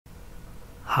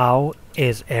How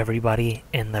is everybody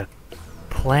in the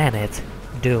planet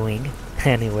doing?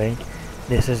 Anyway,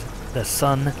 this is the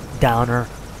Sundowner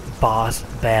boss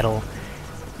battle.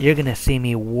 You're gonna see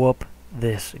me whoop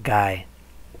this guy.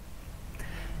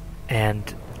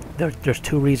 And there's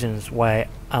two reasons why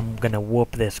I'm gonna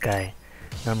whoop this guy.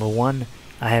 Number one,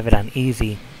 I have it on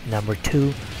easy. Number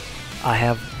two, I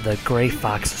have the Gray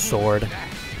Fox sword.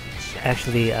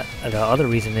 Actually, the other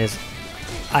reason is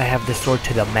I have this sword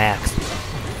to the max.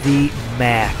 The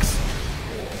max.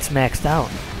 It's maxed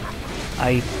out.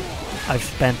 I've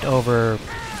spent over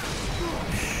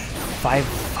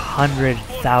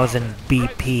 500,000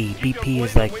 BP. BP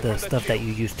is like the stuff that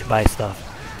you use to buy stuff,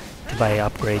 to buy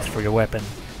upgrades for your weapon.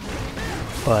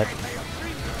 But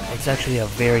it's actually a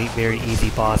very, very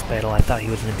easy boss battle. I thought he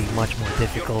was going to be much more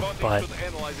difficult, but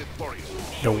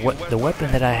the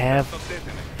weapon that I have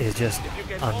is just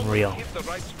unreal.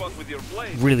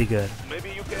 Really good.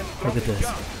 Look at this.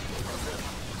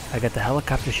 I got the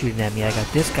helicopter shooting at me. I got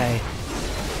this guy,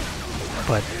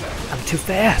 but I'm too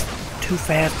fast. Too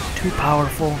fast, too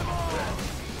powerful.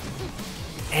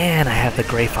 And I have the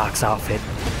Gray Fox outfit.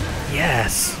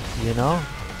 Yes, you know?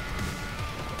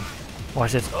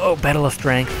 Watch this. Oh, battle of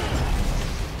strength.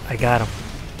 I got him.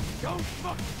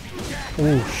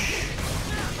 Oosh.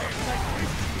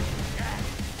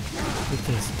 Look at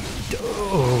this.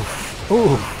 Oof.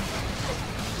 Oof.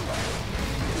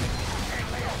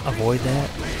 Avoid that.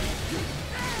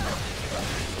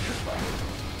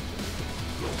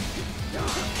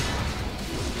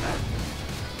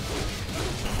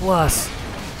 Plus,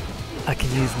 I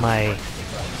can use my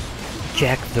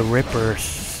Jack the Ripper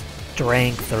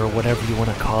strength, or whatever you want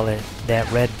to call it, that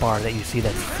red bar that you see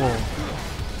that's full.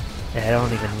 That I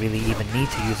don't even really need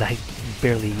to use. I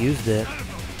barely used it,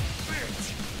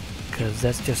 because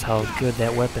that's just how good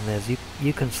that weapon is.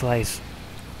 You can slice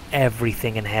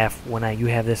everything in half when you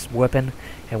have this weapon,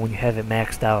 and when you have it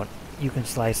maxed out, you can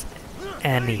slice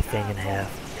anything in half.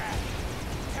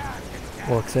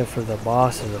 Well, except for the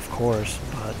bosses, of course,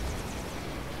 but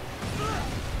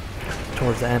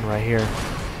towards the end right here.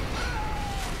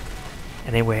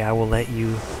 Anyway, I will let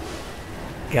you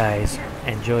guys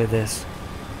enjoy this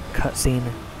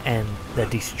cutscene and the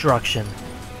destruction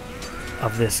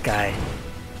of this guy.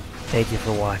 Thank you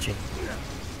for watching.